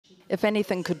If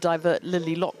anything could divert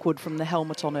Lily Lockwood from the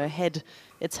helmet on her head,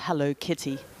 it's Hello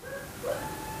Kitty.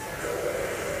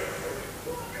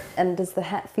 And does the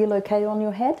hat feel okay on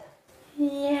your head?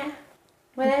 Yeah.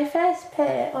 When I first put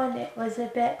it on, it was a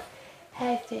bit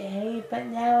heavy, but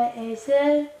now it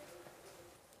isn't.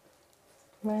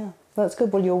 Wow, that's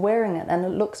good. Well, you're wearing it and it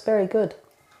looks very good.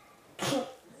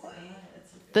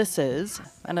 This is,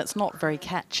 and it's not very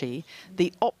catchy,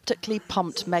 the optically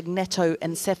pumped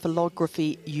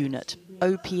magnetoencephalography unit,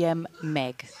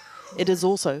 OPM-MEG. It is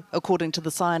also, according to the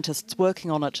scientists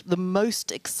working on it, the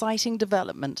most exciting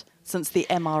development since the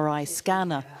MRI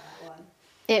scanner.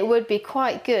 It would be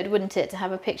quite good, wouldn't it, to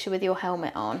have a picture with your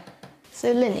helmet on.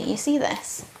 So Lily, you see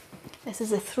this? This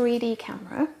is a 3D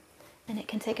camera, and it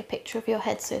can take a picture of your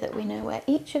head so that we know where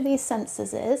each of these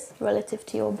sensors is relative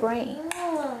to your brain.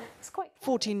 It's quite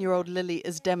 14-year-old Lily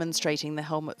is demonstrating the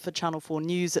helmet for Channel 4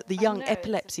 News at the Young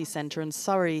Epilepsy Centre in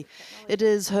Surrey. It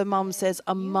is, her mum says,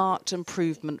 a marked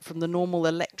improvement from the normal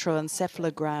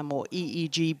electroencephalogram or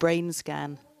EEG brain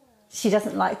scan. She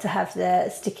doesn't like to have the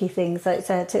sticky things. So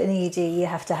to an EEG, you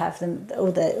have to have them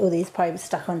all these probes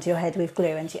stuck onto your head with glue,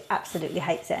 and she absolutely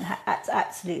hates it and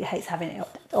absolutely hates having it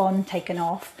on, taken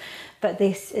off. But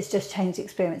this has just changed the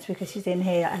experience because she's in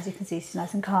here, as you can see, she's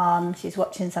nice and calm. She's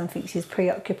watching something, she's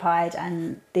preoccupied,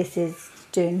 and this is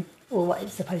doing all what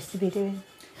it's supposed to be doing.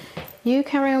 You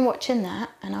carry on watching that,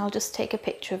 and I'll just take a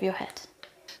picture of your head.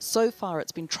 So far,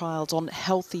 it's been trialled on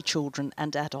healthy children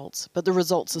and adults, but the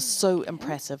results are so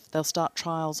impressive, they'll start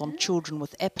trials on children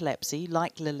with epilepsy,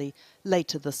 like Lily,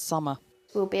 later this summer.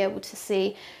 We'll be able to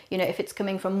see, if it's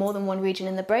coming from more than one region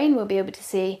in the brain, we'll be able to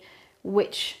see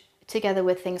which, together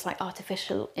with things like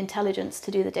artificial intelligence to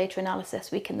do the data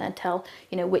analysis, we can then tell,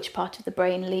 which part of the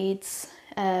brain leads,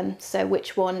 so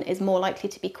which one is more likely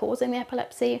to be causing the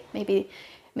epilepsy. Maybe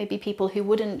people who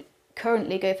wouldn't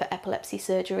currently go for epilepsy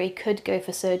surgery could go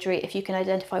for surgery if you can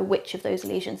identify which of those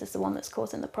lesions is the one that's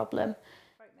causing the problem.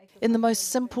 In the most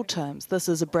simple terms, this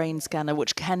is a brain scanner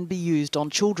which can be used on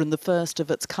children, the first of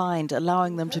its kind,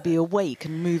 allowing them to be awake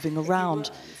and moving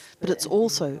around. But it's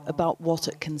also about what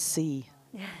it can see.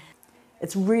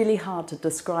 It's really hard to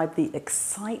describe the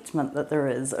excitement that there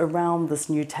is around this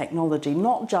new technology,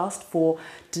 not just for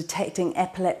detecting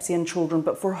epilepsy in children,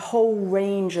 but for a whole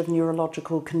range of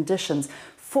neurological conditions.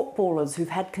 Footballers who've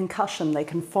had concussion, they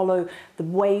can follow the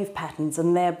wave patterns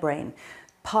in their brain.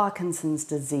 Parkinson's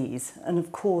disease, and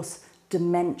of course,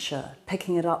 dementia,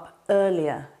 picking it up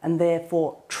earlier and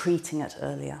therefore treating it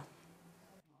earlier.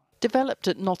 Developed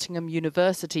at Nottingham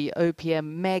University,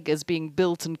 OPM-MEG is being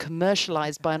built and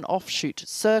commercialised by an offshoot,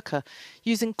 Circa,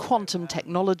 using quantum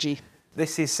technology.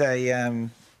 This is a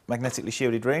magnetically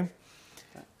shielded room.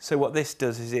 So what this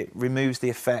does is it removes the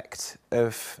effect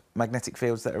of magnetic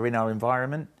fields that are in our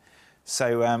environment.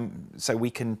 So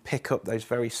we can pick up those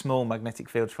very small magnetic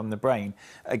fields from the brain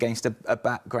against a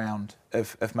background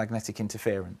of magnetic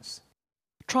interference.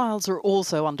 Trials are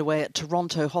also underway at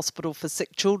Toronto Hospital for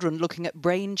Sick Children looking at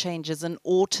brain changes in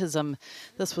autism.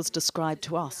 This was described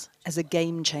to us as a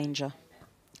game changer.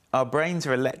 Our brains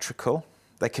are electrical.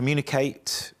 They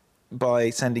communicate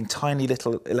by sending tiny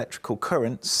little electrical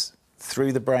currents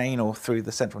through the brain or through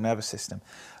the central nervous system.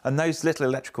 And those little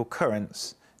electrical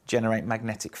currents generate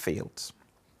magnetic fields.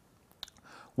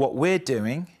 What we're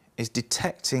doing is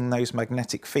detecting those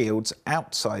magnetic fields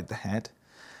outside the head,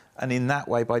 and in that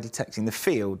way, by detecting the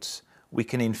fields, we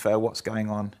can infer what's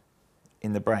going on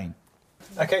in the brain.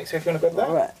 Okay, so if you want to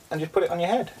grab that and just put it on your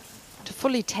head. To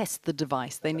fully test the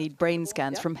device, they need brain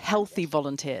scans from healthy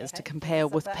volunteers to compare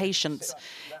with patients.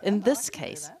 In this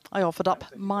case, I offered up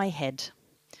my head.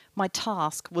 My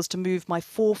task was to move my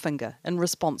forefinger in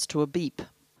response to a beep.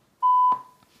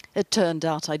 It turned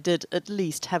out I did at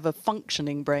least have a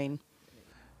functioning brain.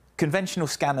 Conventional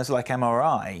scanners like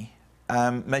MRI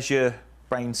measure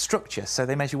brain structure, so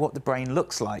they measure what the brain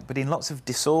looks like. But in lots of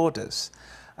disorders,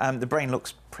 the brain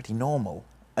looks pretty normal.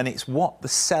 And it's what the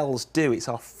cells do, it's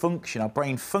our function, our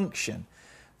brain function,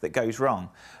 that goes wrong.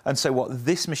 And so what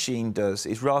this machine does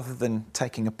is, rather than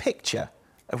taking a picture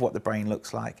of what the brain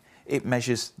looks like, it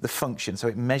measures the function. So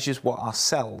it measures what our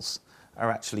cells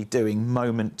are actually doing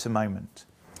moment to moment.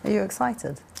 Are you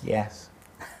excited? Yes.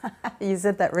 You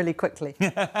said that really quickly.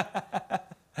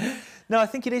 No, I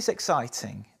think it is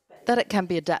exciting. That it can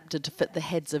be adapted to fit the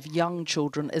heads of young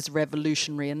children is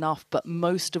revolutionary enough, but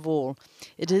most of all,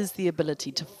 it is the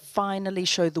ability to finally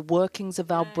show the workings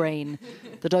of our brain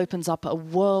that opens up a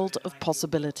world of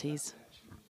possibilities.